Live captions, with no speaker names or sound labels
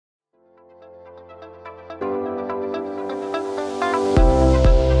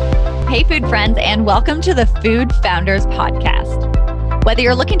Hey, food friends, and welcome to the Food Founders Podcast. Whether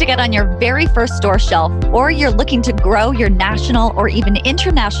you're looking to get on your very first store shelf or you're looking to grow your national or even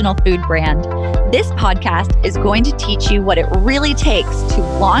international food brand, this podcast is going to teach you what it really takes to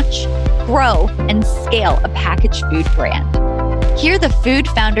launch, grow, and scale a packaged food brand. Hear the food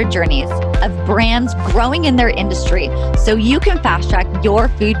founder journeys of brands growing in their industry so you can fast track your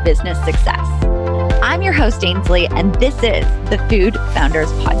food business success. I'm your host, Ainsley, and this is the Food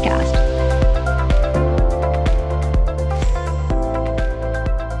Founders Podcast.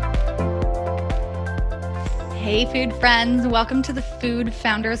 Hey, food friends. Welcome to the Food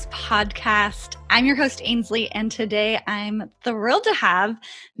Founders Podcast. I'm your host, Ainsley, and today I'm thrilled to have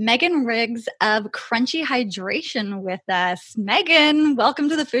Megan Riggs of Crunchy Hydration with us. Megan, welcome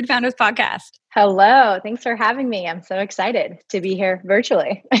to the Food Founders Podcast. Hello. Thanks for having me. I'm so excited to be here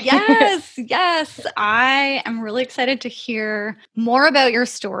virtually. Yes. I am really excited to hear more about your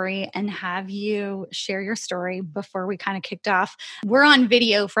story and have you share your story before we kind of kicked off. We're on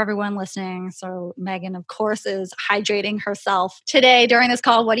video for everyone listening. So Megan, of course, is hydrating herself today during this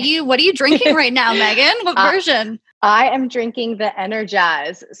call. What are you drinking right now, Megan? What version? I am drinking the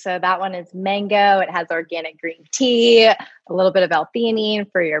Energize. So that one is mango. It has organic green tea, a little bit of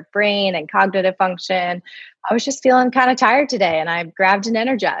L-theanine for your brain and cognitive function. I was just feeling kind of tired today and I grabbed an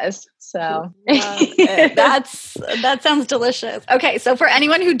Energize. So that sounds delicious. Okay. So for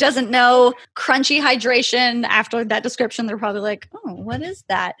anyone who doesn't know Crunchy Hydration, after that description, they're probably like, oh, what is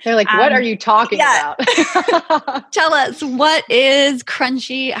that? They're like, what are you talking about? Tell us, what is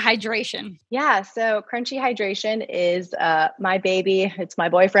Crunchy Hydration? Yeah. So Crunchy Hydration is my baby. It's my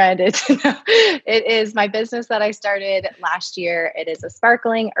boyfriend. It is my business that I started last year. It is a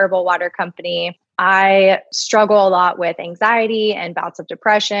sparkling herbal water company. I struggle a lot with anxiety and bouts of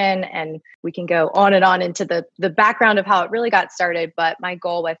depression, and we can go on and on into the background of how it really got started. But my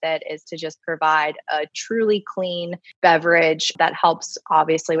goal with it is to just provide a truly clean beverage that helps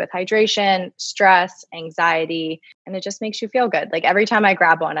obviously with hydration, stress, anxiety, and it just makes you feel good. Like every time I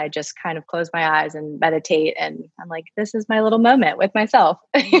grab one, I just kind of close my eyes and meditate. And I'm like, this is my little moment with myself.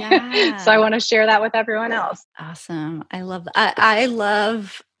 Yeah. So I want to share that with everyone else. Awesome. I love that. I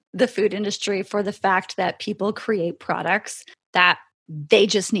love the food industry for the fact that people create products that they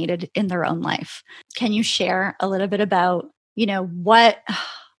just needed in their own life. Can you share a little bit about,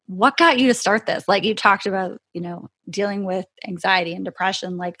 what got you to start this? Like you talked about, dealing with anxiety and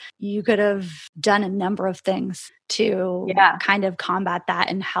depression, like you could have done a number of things to kind of combat that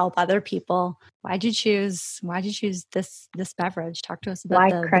and help other people. Why'd you choose this beverage? Talk to us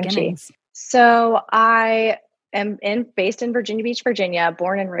about the beginnings. So I am based in Virginia Beach, Virginia,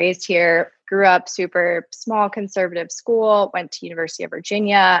 born and raised here, grew up super small conservative school, went to University of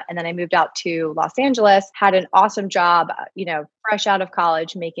Virginia, and then I moved out to Los Angeles, had an awesome job, fresh out of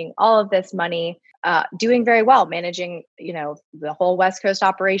college, making all of this money, doing very well, managing, the whole West Coast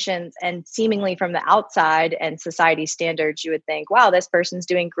operations. And seemingly from the outside and society standards, you would think, wow, this person's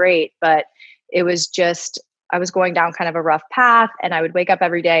doing great. But it was just, I was going down kind of a rough path and I would wake up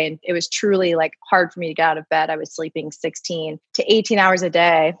every day and it was truly like hard for me to get out of bed. I was sleeping 16 to 18 hours a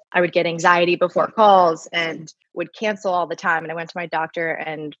day. I would get anxiety before calls and would cancel all the time. And I went to my doctor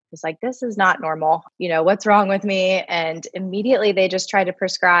and was like, this is not normal. What's wrong with me? And immediately they just tried to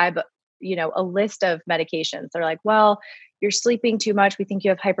prescribe, a list of medications. They're like, well, you're sleeping too much. We think you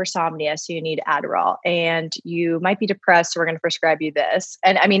have hypersomnia, so you need Adderall, and you might be depressed. So we're going to prescribe you this.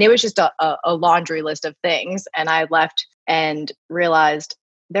 And I mean, it was just a laundry list of things. And I left and realized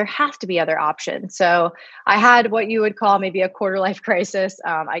there has to be other options. So I had what you would call maybe a quarter life crisis.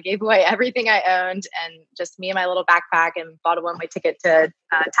 I gave away everything I owned and just me and my little backpack and bought a one-way ticket to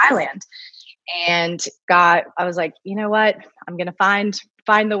Thailand. And I was like, you know what? I'm going to find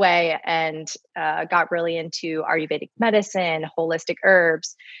the way, and got really into Ayurvedic medicine, holistic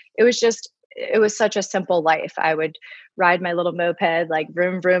herbs. It was such a simple life. I would ride my little moped, like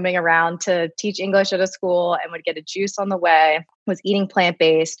vrooming around to teach English at a school and would get a juice on the way, was eating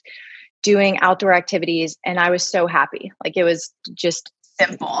plant-based, doing outdoor activities. And I was so happy. Like it was just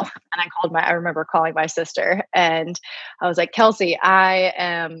simple. And I remember calling my sister and I was like, Kelsey,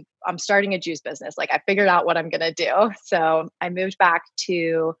 I'm starting a juice business. Like I figured out what I'm going to do. So I moved back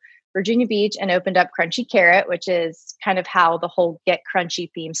to Virginia Beach and opened up Crunchy Carrot, which is kind of how the whole Get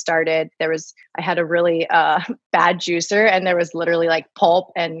Crunchy theme started. I had a really bad juicer and there was literally like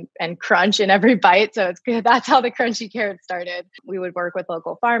pulp and crunch in every bite. So it's good. That's how the Crunchy Carrot started. We would work with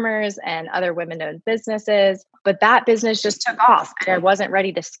local farmers and other women-owned businesses, but that business just took off and I wasn't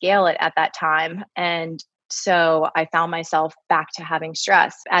ready to scale it at that time. And so I found myself back to having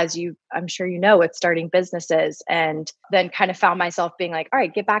stress, I'm sure you know, with starting businesses, and then kind of found myself being like, all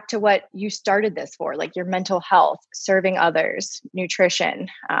right, get back to what you started this for, like your mental health, serving others, nutrition,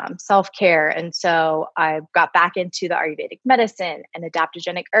 self-care. And so I got back into the Ayurvedic medicine and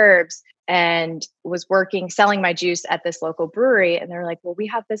adaptogenic herbs, and was selling my juice at this local brewery. And they're like, well, we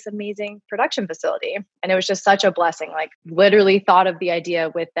have this amazing production facility. And it was just such a blessing, like literally thought of the idea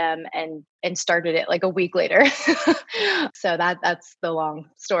with them and started it like a week later. So that's the long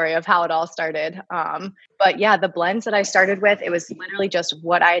story of how it all started. But yeah, the blends that I started with, it was literally just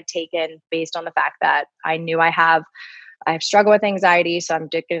what I had taken based on the fact that I knew I have struggled with anxiety. So I'm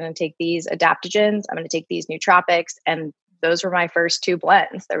going to take these adaptogens. I'm going to take these nootropics, and those were my first two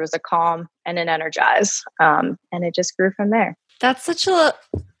blends. There was a calm and an energize. And it just grew from there. That's such a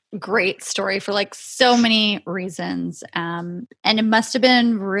great story for like so many reasons. And it must have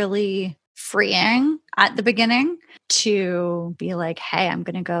been really freeing at the beginning to be like, hey, I'm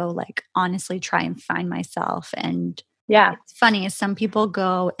going to go like honestly try and find myself. And yeah, it's funny, some people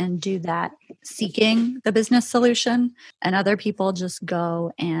go and do that seeking the business solution, and other people just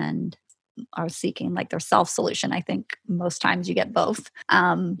go and are seeking like their self solution. I think most times you get both.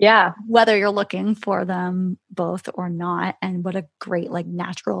 Whether you're looking for them both or not. And what a great like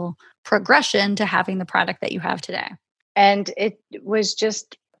natural progression to having the product that you have today. And it was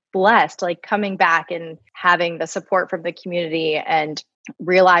just blessed, like coming back and having the support from the community, and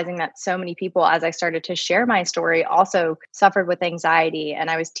realizing that so many people, as I started to share my story, also suffered with anxiety. And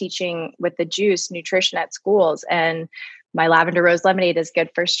I was teaching with the juice nutrition at schools, and my lavender rose lemonade is good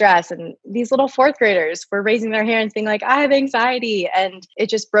for stress. And these little fourth graders were raising their hands being like, I have anxiety. And it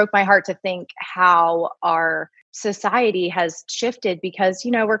just broke my heart to think how our society has shifted, because,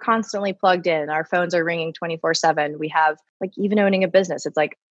 you know, we're constantly plugged in. Our phones are ringing 24/7. We have, like, even owning a business, it's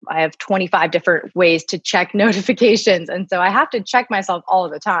like I have 25 different ways to check notifications. And so I have to check myself all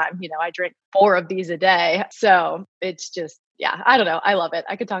of the time. You know, I drink 4 of these a day. So it's just, yeah, I don't know. I love it.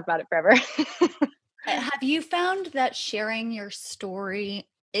 I could talk about it forever. Have you found that sharing your story,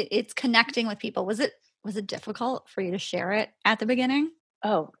 it's connecting with people? Was it difficult for you to share it at the beginning?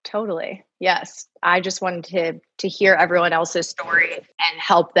 Oh, totally. Yes. I just wanted to hear everyone else's story and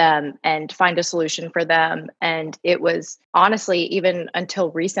help them and find a solution for them. And it was honestly, even until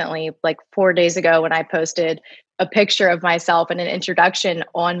recently, like 4 days ago, when I posted a picture of myself and an introduction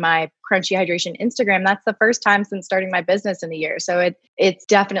on my Crunchy Hydration Instagram, that's the first time since starting my business in a year. So it's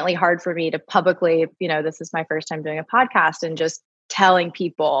definitely hard for me to publicly, you know, this is my first time doing a podcast and just telling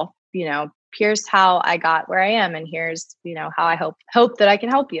people, you know, here's how I got where I am, and here's, you know, how I hope that I can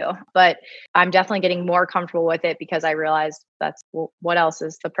help you. But I'm definitely getting more comfortable with it, because I realized that's what else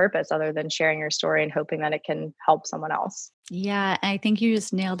is the purpose other than sharing your story and hoping that it can help someone else. Yeah. I think you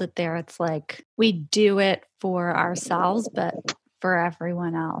just nailed it there. It's like we do it for ourselves, but for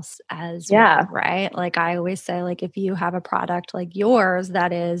everyone else as well, right? Like I always say, like if you have a product like yours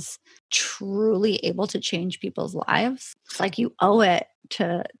that is truly able to change people's lives, it's like you owe it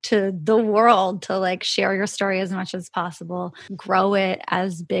to the world to like share your story as much as possible, grow it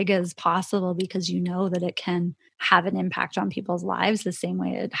as big as possible, because you know that it can have an impact on people's lives the same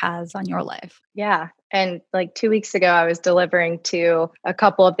way it has on your life. Yeah. And like 2 weeks ago, I was delivering to a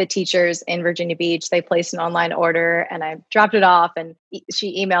couple of the teachers in Virginia Beach. They placed an online order and I dropped it off, and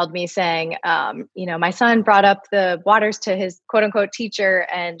she emailed me saying, you know, my son brought up the waters to his quote unquote teacher.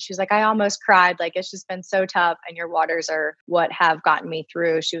 And she was like, I almost cried. Like, it's just been so tough. And your waters are what have gotten me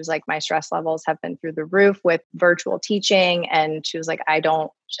through. She was like, my stress levels have been through the roof with virtual teaching. And she was like, I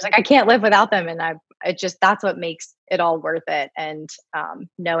can't live without them. And that's what makes it all worth it. And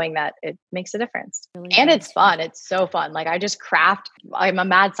knowing that it makes a difference. Really, and it's fun. It's so fun. Like I just craft. I'm a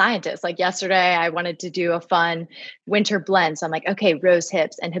mad scientist. Like yesterday I wanted to do a fun winter blend. So I'm like, okay, rose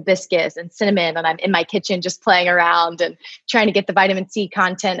hips and hibiscus and cinnamon. And I'm in my kitchen just playing around and trying to get the vitamin C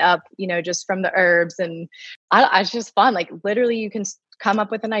content up, you know, just from the herbs. And it's just fun. Like literally you can come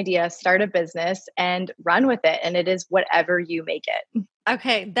up with an idea, start a business and run with it. And it is whatever you make it.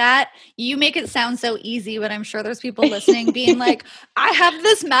 Okay, that you make it sound so easy, but I'm sure there's people listening being like, I have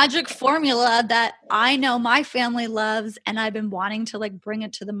this magic formula that I know my family loves and I've been wanting to like bring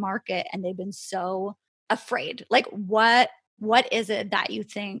it to the market, and they've been so afraid. Like what is it that you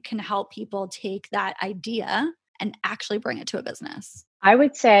think can help people take that idea and actually bring it to a business? I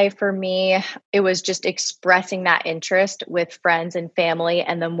would say for me, it was just expressing that interest with friends and family.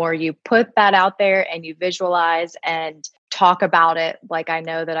 And the more you put that out there and you visualize and talk about it, like I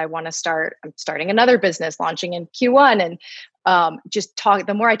know that I'm starting another business launching in Q1, and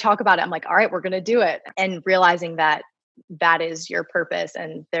the more I talk about it, I'm like, all right, we're going to do it. And realizing that that is your purpose.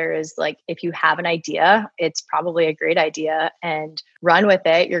 And there is like, if you have an idea, it's probably a great idea and run with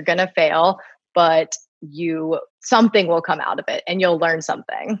it. You're going to fail, but something will come out of it and you'll learn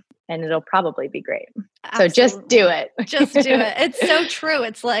something and it'll probably be great. Absolutely. So just do it. Just do it. It's so true.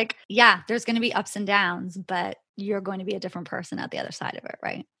 It's like, yeah, there's going to be ups and downs, but you're going to be a different person at the other side of it,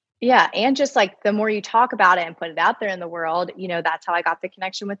 right? Yeah. And just like the more you talk about it and put it out there in the world, that's how I got the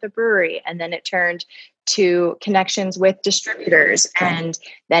connection with the brewery. And then it turned to connections with distributors. And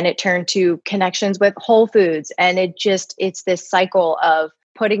then it turned to connections with Whole Foods. And it's this cycle of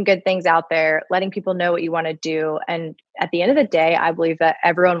putting good things out there, letting people know what you want to do. And at the end of the day, I believe that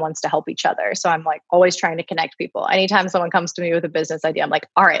everyone wants to help each other. So I'm like always trying to connect people. Anytime someone comes to me with a business idea, I'm like,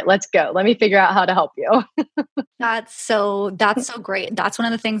 all right, let's go. Let me figure out how to help you. That's so great. That's one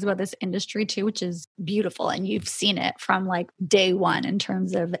of the things about this industry too, which is beautiful. And you've seen it from like day one in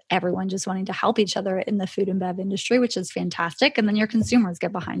terms of everyone just wanting to help each other in the food and bev industry, which is fantastic. And then your consumers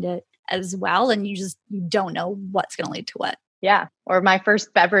get behind it as well. And you don't know what's going to lead to what. Yeah. Or my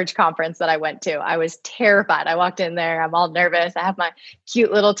first beverage conference that I went to, I was terrified. I walked in there, I'm all nervous. I have my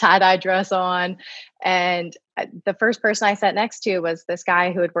cute little tie-dye dress on. And the first person I sat next to was this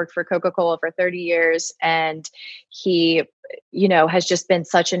guy who had worked for Coca-Cola for 30 years. And he, has just been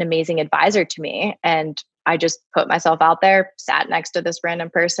such an amazing advisor to me. And I just put myself out there, sat next to this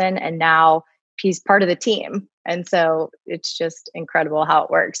random person, and now he's part of the team. And so it's just incredible how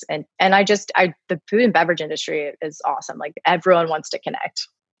it works. And the food and beverage industry is awesome. Like everyone wants to connect.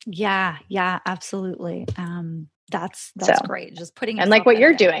 Yeah, absolutely. That's great. Just putting and like what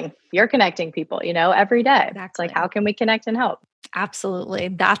you're doing, you're connecting people, every day. Exactly. It's like, how can we connect and help? Absolutely.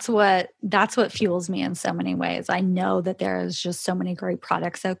 That's what fuels me in so many ways. I know that there is just so many great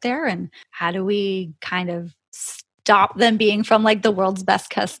products out there, and how do we kind of stop them being from like the world's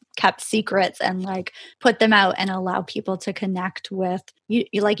best kept secrets and like put them out and allow people to connect with you.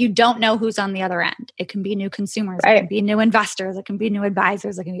 You don't know who's on the other end. It can be new consumers, right. It can be new investors, it can be new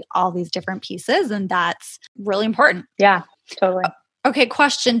advisors, it can be all these different pieces. And that's really important. Yeah, totally. Okay.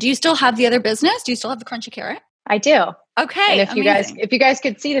 Question. Do you still have the other business? Do you still have the Crunchy Carrot? I do. Okay. And if you guys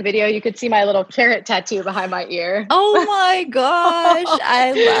could see the video, you could see my little carrot tattoo behind my ear. Oh my gosh.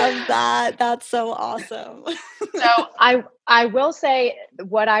 I love that. That's so awesome. So I will say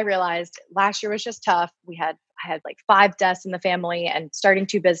what I realized last year was just tough. I had like 5 deaths in the family, and starting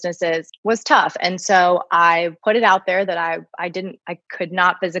 2 businesses was tough. And so I put it out there that I could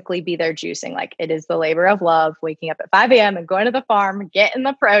not physically be there juicing. Like, it is the labor of love, waking up at 5 a.m. and going to the farm, getting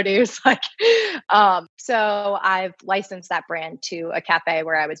the produce. So I've licensed that brand to a cafe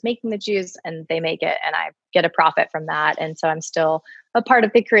where I was making the juice, and they make it, and I get a profit from that. And so I'm still a part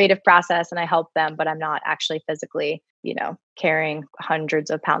of the creative process, and I help them, but I'm not actually physically, carrying hundreds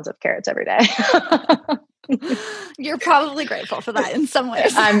of pounds of carrots every day. You're probably grateful for that in some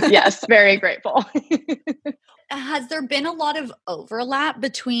ways. I'm very grateful. Has there been a lot of overlap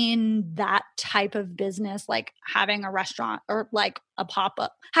between that type of business, like having a restaurant or like a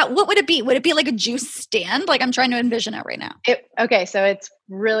pop-up? What would it be? Would it be like a juice stand? Like, I'm trying to envision it right now. Okay. So it's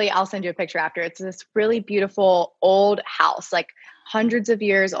really, I'll send you a picture after. It's this really beautiful old house, like hundreds of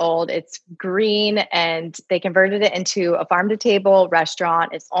years old. It's green, and they converted it into a farm to table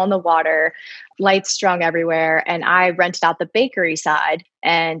restaurant. It's on the water, lights strung everywhere. And I rented out the bakery side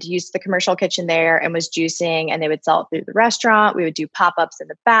and used the commercial kitchen there and was juicing, and they would sell it through the restaurant. We would do pop-ups in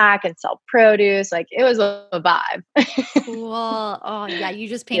the back and sell produce. Like, it was a vibe. Cool. Oh yeah. You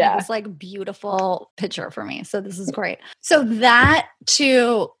just painted this like beautiful picture for me. So this is great. So that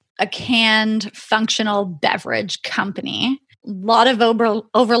to a canned functional beverage company, a lot of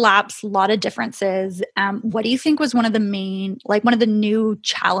overlaps, a lot of differences. What do you think was one of the new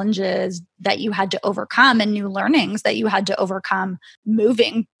challenges that you had to overcome and new learnings that you had to overcome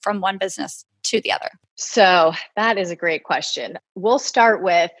moving from one business to the other? So that is a great question. We'll start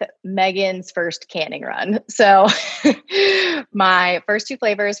with Megan's first canning run. So my first 2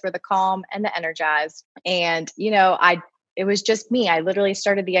 flavors were the Calm and the Energize. And, it was just me. I literally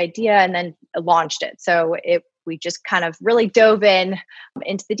started the idea and then launched it. So we just kind of really dove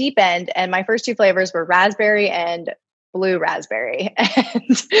into the deep end. And my first 2 flavors were raspberry and blue raspberry.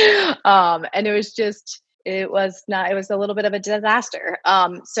 And it was a little bit of a disaster.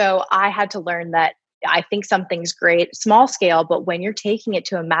 So I had to learn that I think something's great, small scale, but when you're taking it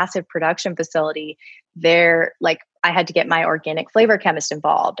to a massive production facility, I had to get my organic flavor chemist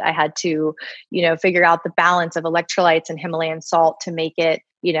involved. I had to, figure out the balance of electrolytes and Himalayan salt to make it,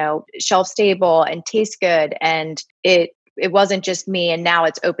 shelf stable and taste good. And it it wasn't just me. And now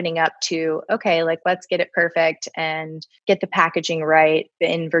it's opening up to, okay, like let's get it perfect and get the packaging right.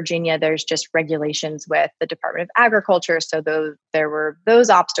 In Virginia, there's just regulations with the Department of Agriculture. So there were those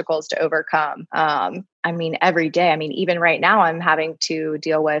obstacles to overcome. I mean, every day, I mean, even right now, I'm having to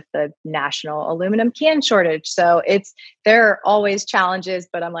deal with the national aluminum can shortage. So there are always challenges,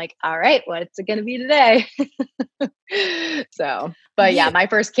 but I'm like, all right, what's it going to be today? So, but yeah, my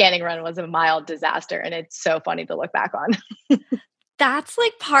first canning run was a mild disaster, and it's so funny to look back on. That's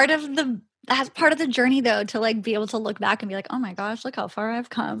like part of the journey though, to like be able to look back and be like, oh my gosh, look how far I've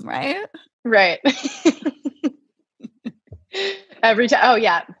come. Right. Right. Every time. Oh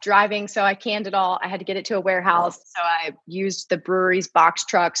yeah. Driving. So I canned it all. I had to get it to a warehouse. So I used the brewery's box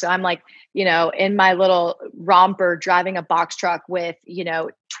truck. So I'm like, in my little romper driving a box truck with,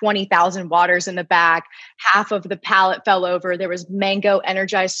 20,000 waters in the back. Half of the pallet fell over. There was mango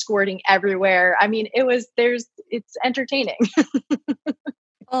energize squirting everywhere. I mean, it's entertaining.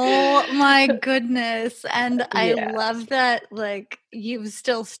 Oh my goodness. And I love that like you've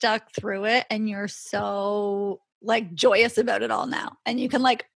still stuck through it and you're so like joyous about it all now. And you can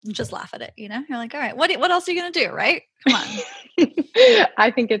like just laugh at it, You're like, all right, what else are you going to do? Right? Come on.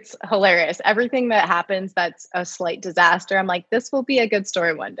 I think it's hilarious. Everything that happens that's a slight disaster, I'm like, this will be a good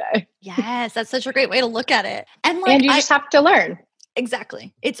story one day. Yes, that's such a great way to look at it. And you just have to learn.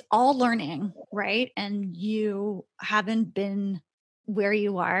 Exactly. It's all learning, right? And you haven't been where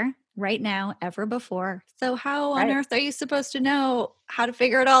you are right now ever before. So how on earth are you supposed to know how to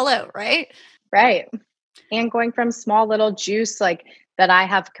figure it all out, right? Right. And going from small little juice like that I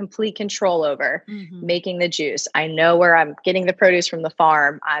have complete control over, making the juice. I know where I'm getting the produce from the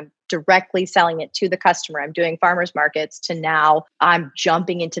farm. I'm directly selling it to the customer. I'm doing farmers markets to now I'm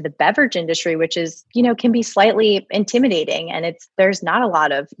jumping into the beverage industry, which is, can be slightly intimidating. And there's not a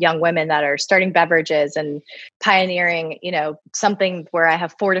lot of young women that are starting beverages and pioneering, something where I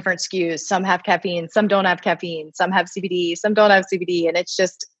have 4 different SKUs. Some have caffeine, some don't have caffeine, some have CBD, some don't have CBD. And it's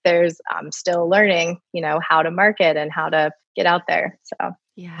just, I'm still learning, how to market and how to get out there. So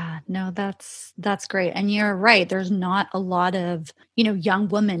yeah, no, that's great. And you're right. There's not a lot of, young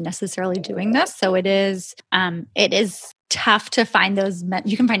women necessarily doing this. So it is tough to find those,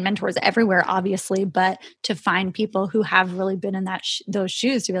 you can find mentors everywhere, obviously, but to find people who have really been in those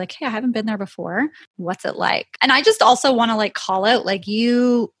shoes to be like, hey, I haven't been there before. What's it like? And I just also want to like call out, like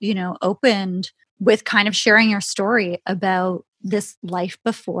you opened with kind of sharing your story about this life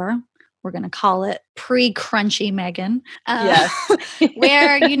before. We're going to call it pre-crunchy Megan. Yes.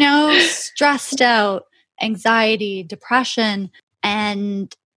 Where, stressed out, anxiety, depression,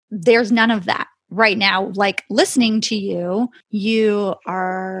 and there's none of that right now. Like listening to you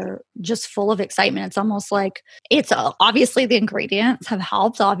are just full of excitement. It's almost like it's obviously the ingredients have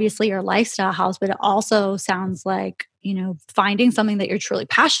helped. Obviously your lifestyle helps, but it also sounds like, finding something that you're truly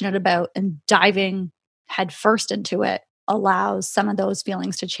passionate about and diving headfirst into it allows some of those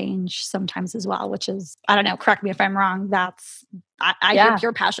feelings to change sometimes as well, which is, I don't know, correct me if I'm wrong. I hear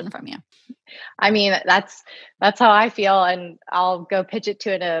pure passion from you. I mean, that's how I feel. And I'll go pitch it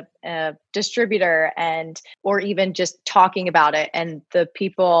to a distributor or even just talking about it. And the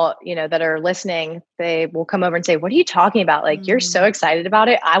people, that are listening, they will come over and say, what are you talking about? Like, you're so excited about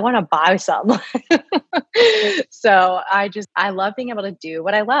it. I want to buy some. So I love being able to do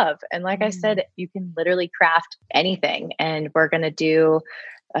what I love. And like I said, you can literally craft anything. And we're going to do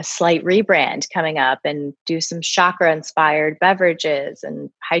a slight rebrand coming up and do some chakra inspired beverages and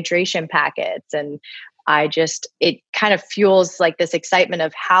hydration packets. And it kind of fuels like this excitement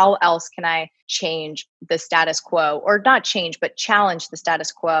of how else can I change the status quo, or not change, but challenge the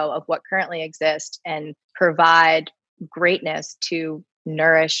status quo of what currently exists and provide greatness to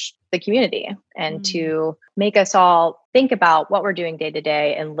nourish the community and to make us all think about what we're doing day to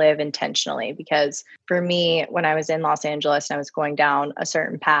day and live intentionally. Because for me, when I was in Los Angeles and I was going down a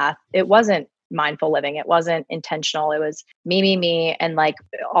certain path, it wasn't mindful living. It wasn't intentional. It was me, and like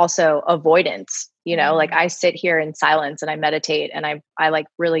also avoidance, like I sit here in silence and I meditate and I like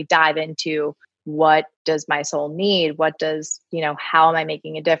really dive into what does my soul need? What does, how am I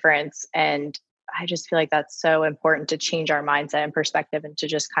making a difference? And I just feel like that's so important to change our mindset and perspective and to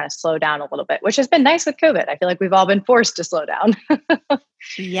just kind of slow down a little bit, which has been nice with COVID. I feel like we've all been forced to slow down.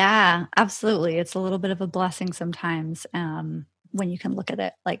 Yeah, absolutely. It's a little bit of a blessing sometimes when you can look at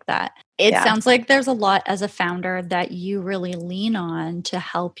it like that. It sounds like there's a lot as a founder that you really lean on to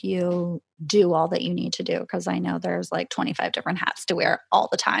help you do all that you need to do, because I know there's like 25 different hats to wear all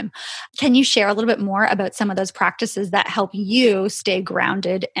the time. Can you share a little bit more about some of those practices that help you stay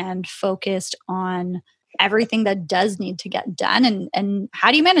grounded and focused on everything that does need to get done? And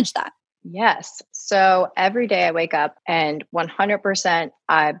how do you manage that? Yes. So every day I wake up and 100%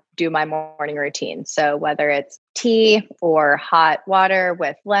 I do my morning routine. So whether it's tea or hot water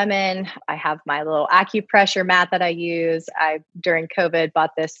with lemon, I have my little acupressure mat that I use. I, during COVID,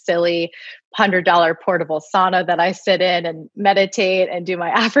 bought this silly $100 portable sauna that I sit in and meditate and do my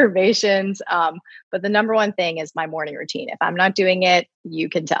affirmations. But the number one thing is my morning routine. If I'm not doing it, you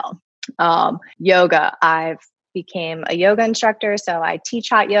can tell. Yoga. I've became a yoga instructor. So I teach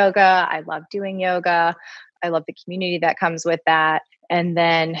hot yoga. I love doing yoga. I love the community that comes with that. And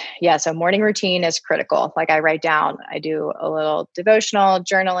then, yeah, so morning routine is critical. Like I write down, I do a little devotional,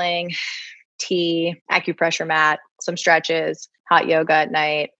 journaling, tea, acupressure mat, some stretches, hot yoga at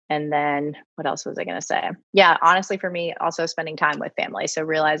night. And then what else was I going to say? Yeah, honestly, for me, also spending time with family. So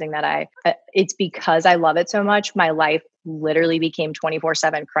realizing that it's because I love it so much, my life literally became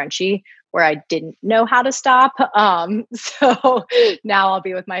 24/7 crunchy where I didn't know how to stop. So now I'll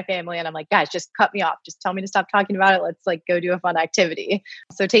be with my family and I'm like, guys, just cut me off. Just tell me to stop talking about it. Let's like go do a fun activity.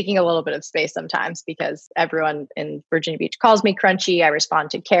 So taking a little bit of space sometimes because everyone in Virginia Beach calls me crunchy. I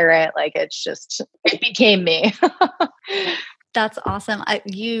respond to carrot. Like it became me. That's awesome.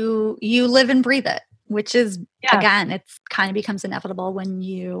 You live and breathe it, which is, again, it's kind of becomes inevitable when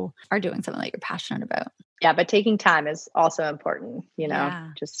you are doing something that you're passionate about. Yeah, but taking time is also important,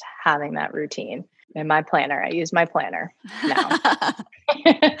 just having that routine. And my planner, I use my planner now.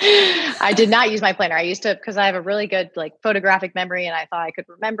 I did not use my planner. I used to, because I have a really good like photographic memory and I thought I could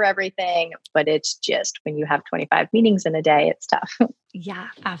remember everything, but it's just when you have 25 meetings in a day, it's tough. Yeah,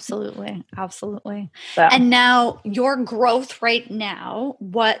 absolutely. Absolutely. So. And now your growth right now,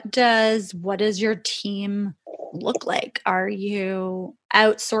 what does your team look like? Are you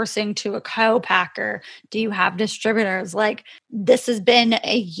outsourcing to a co-packer? Do you have distributors? Like this has been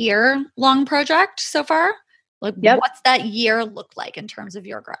a year-long project so far? Like what's that year look like in terms of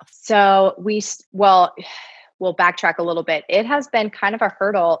your growth? So we'll backtrack a little bit. It has been kind of a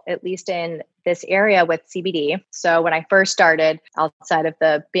hurdle, at least in this area with CBD. So when I first started, outside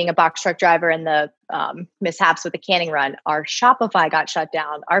of being a box truck driver and the mishaps with the canning run, our Shopify got shut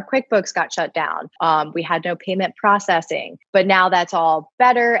down. Our QuickBooks got shut down. We had no payment processing, but now that's all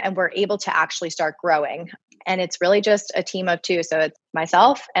better and we're able to actually start growing. And it's really just a team of two. So it's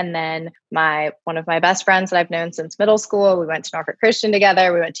myself and then one of my best friends that I've known since middle school. We went to Norfolk Christian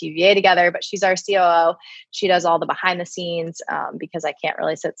together. We went to UVA together, but she's our COO. She does all the behind the scenes because I can't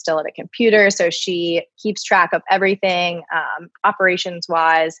really sit still at a computer. So she keeps track of everything operations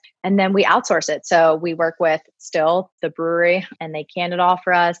wise. And then we outsource it. So we work with still the brewery and they can it all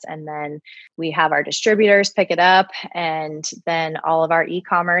for us. And then we have our distributors pick it up. And then all of our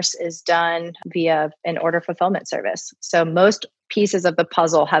e-commerce is done via an order fulfillment service. So most pieces of the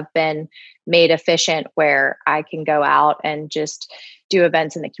puzzle have been made efficient where I can go out and just do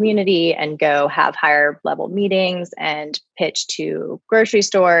events in the community and go have higher level meetings and pitch to grocery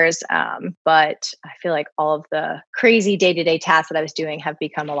stores. But I feel like all of the crazy day-to-day tasks that I was doing have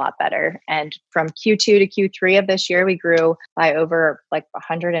become a lot better. And from Q2 to Q3 of this year, we grew by over like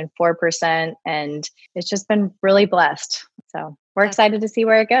 104%. And it's just been really blessed. So we're excited to see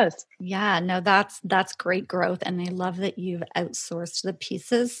where it goes. Yeah, no, that's great growth. And I love that you've outsourced the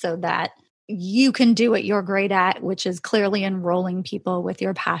pieces so that you can do what you're great at, which is clearly enrolling people with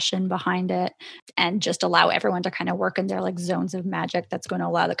your passion behind it and just allow everyone to kind of work in their like zones of magic that's going to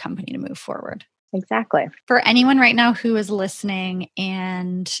allow the company to move forward. Exactly. For anyone right now who is listening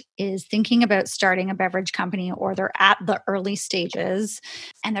and is thinking about starting a beverage company or they're at the early stages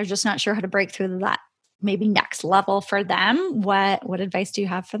and they're just not sure how to break through that maybe next level for them, what advice do you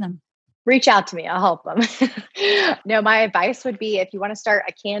have for them? Reach out to me. I'll help them. No, my advice would be if you want to start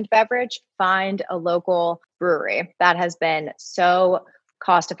a canned beverage, find a local brewery. That has been so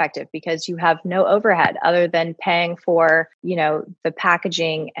cost effective because you have no overhead other than paying for, the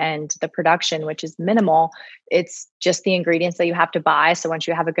packaging and the production, which is minimal. It's just the ingredients that you have to buy. So once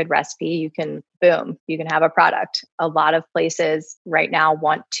you have a good recipe, you can have a product. A lot of places right now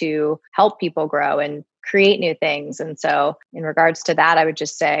want to help people grow and create new things. And so in regards to that, I would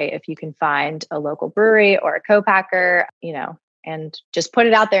just say, if you can find a local brewery or a co-packer, and just put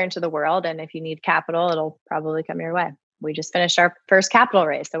it out there into the world. And if you need capital, it'll probably come your way. We just finished our first capital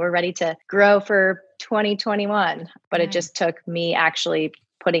raise. So we're ready to grow for 2021, but It just took me actually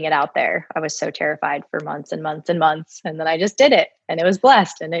putting it out there. I was so terrified for months and months and months. And then I just did it and it was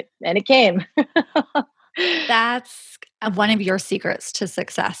blessed and it came. That's one of your secrets to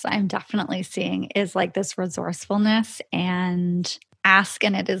success. I'm definitely seeing is like this resourcefulness and ask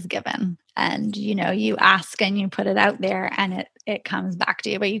and it is given. And, you ask and you put it out there and it comes back to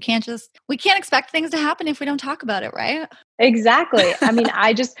you. But we can't expect things to happen if we don't talk about it, right? Exactly. I mean,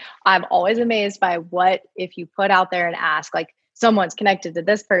 I'm always amazed by what, if you put out there and ask, like someone's connected to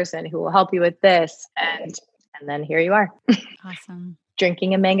this person who will help you with this. And then here you are. Awesome.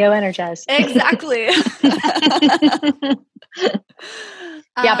 Drinking a mango energize. Exactly.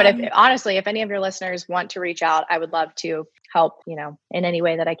 Yeah, but if any of your listeners want to reach out, I would love to help, in any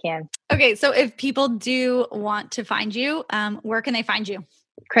way that I can. Okay. So if people do want to find you, where can they find you?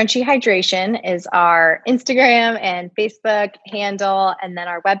 Crunchy Hydration is our Instagram and Facebook handle. And then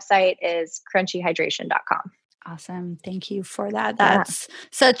our website is crunchyhydration.com. Awesome. Thank you for that. That's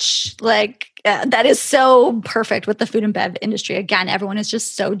such that is so perfect with the food and bev industry. Again, everyone is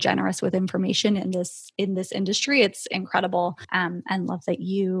just so generous with information in this industry. It's incredible. And love that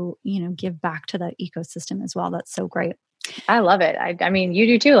you give back to the ecosystem as well. That's so great. I love it. I mean, you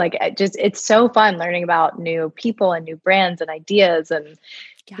do too. It's so fun learning about new people and new brands and ideas and,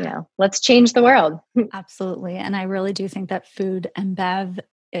 let's change the world. Absolutely. And I really do think that food and bev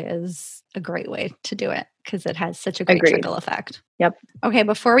is a great way to do it because it has such a great trickle effect. Yep. Okay.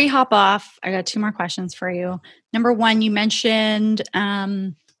 Before we hop off, I got 2 more questions for you. Number 1, you mentioned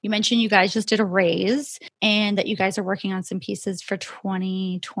you guys just did a raise and that you guys are working on some pieces for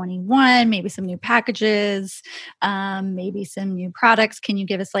 2021, maybe some new packages, maybe some new products. Can you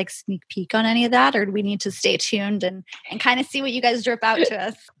give us sneak peek on any of that? Or do we need to stay tuned and kind of see what you guys drip out to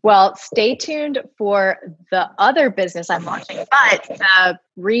us? Well, stay tuned for the other business I'm launching, but the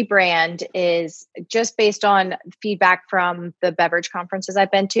rebrand is just based on feedback from the beverage conferences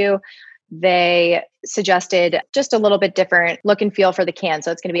I've been to. They suggested just a little bit different look and feel for the can.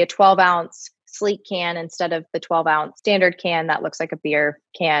 So it's going to be a 12-ounce sleek can instead of the 12-ounce standard can that looks like a beer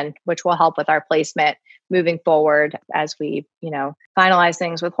can, which will help with our placement moving forward as we, finalize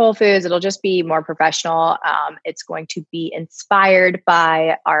things with Whole Foods. It'll just be more professional. It's going to be inspired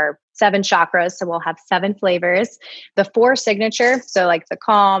by our 7 chakras. So we'll have 7 flavors. The 4 signature, so like the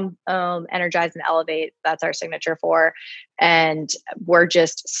calm, energize, and elevate, that's our signature 4. And we're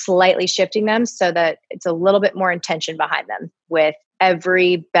just slightly shifting them so that it's a little bit more intention behind them. With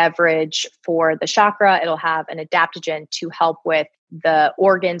every beverage for the chakra, it'll have an adaptogen to help with the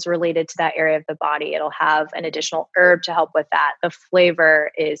organs related to that area of the body. It'll have an additional herb to help with that. The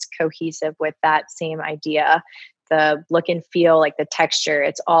flavor is cohesive with that same idea. The look and feel, like the texture,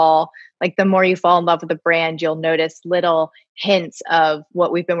 it's all like the more you fall in love with the brand, you'll notice little hints of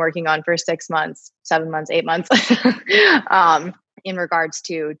what we've been working on for 6 months, 7 months, 8 months, in regards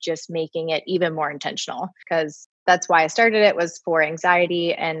to just making it even more intentional. Because that's why I started it, was for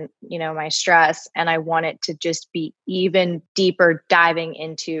anxiety and, my stress. And I want it to just be even deeper diving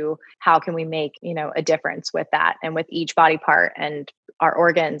into how can we make, a difference with that and with each body part and our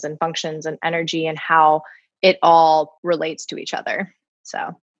organs and functions and energy and how it all relates to each other.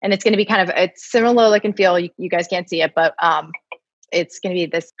 So, and it's going to be it's similar look and feel. You guys can't see it, but it's going to be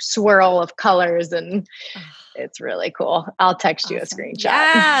this swirl of colors and it's really cool. I'll text you a screenshot.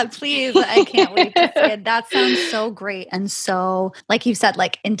 Yeah, please. I can't wait to see it. That sounds so great. And so, like you said,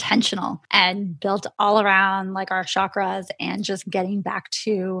 intentional and built all around our chakras and just getting back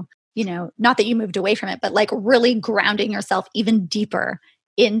to, not that you moved away from it, but really grounding yourself even deeper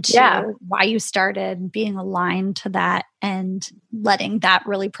into why you started, being aligned to that and letting that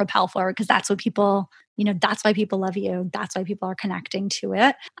really propel forward. Because that's what people, that's why people love you. That's why people are connecting to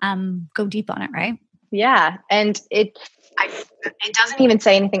it. Go deep on it, right? Yeah. And it doesn't even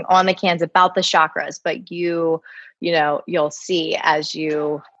say anything on the cans about the chakras, but you'll see as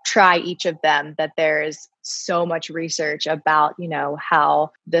you try each of them that there's so much research about,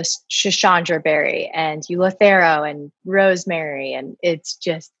 how this Shashandra berry and Eleuthero and rosemary, and it's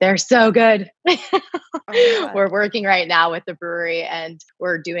just, they're so good. We're working right now with the brewery and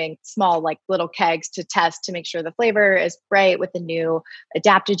we're doing small, little kegs to test to make sure the flavor is right with the new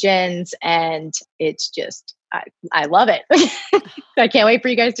adaptogens. And it's just, I love it. I can't wait for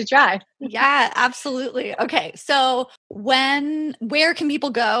you guys to try. Yeah, absolutely. Okay. So where can people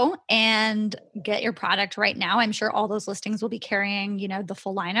go and get your product right now? I'm sure all those listings will be carrying, the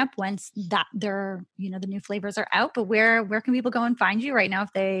full lineup once that they're, the new flavors are out, but where can people go and find you right now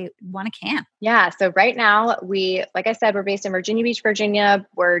if they want a can? Yeah. So right now like I said, we're based in Virginia Beach, Virginia.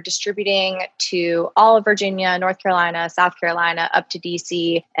 We're distributing to all of Virginia, North Carolina, South Carolina, up to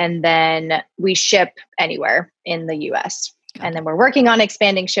DC. And then we ship anywhere in the US. And then we're working on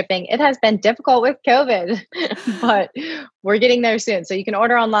expanding shipping. It has been difficult with COVID, but we're getting there soon. So you can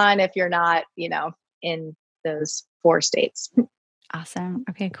order online if you're not, in those 4 states. Awesome.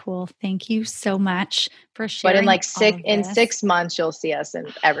 Okay, cool. Thank you so much for But in sharing like all of in this. 6 months, you'll see us in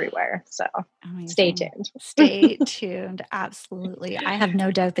everywhere. So stay Amazing. tuned. Stay tuned. Absolutely. I have no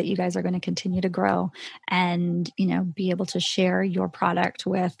doubt that you guys are going to continue to grow and, be able to share your product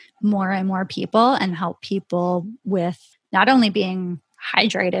with more and more people and help people with not only being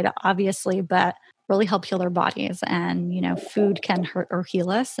hydrated, obviously, but really help heal their bodies. And, food can hurt or heal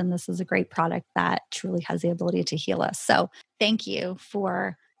us. And this is a great product that truly has the ability to heal us. So thank you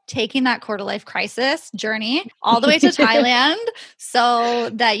for taking that quarter life crisis journey all the way to Thailand so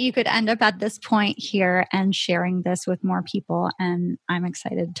that you could end up at this point here and sharing this with more people. And I'm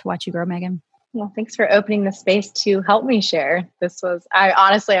excited to watch you grow, Megan. Well, thanks for opening the space to help me share.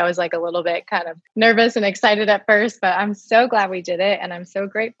 I was like a little bit kind of nervous and excited at first, but I'm so glad we did it and I'm so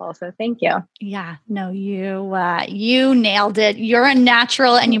grateful. So thank you. Yeah, no, you nailed it. You're a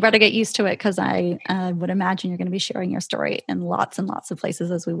natural and you better get used to it because I would imagine you're going to be sharing your story in lots and lots of places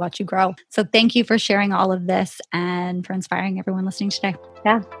as we watch you grow. So thank you for sharing all of this and for inspiring everyone listening today.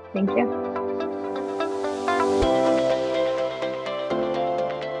 Yeah, thank you.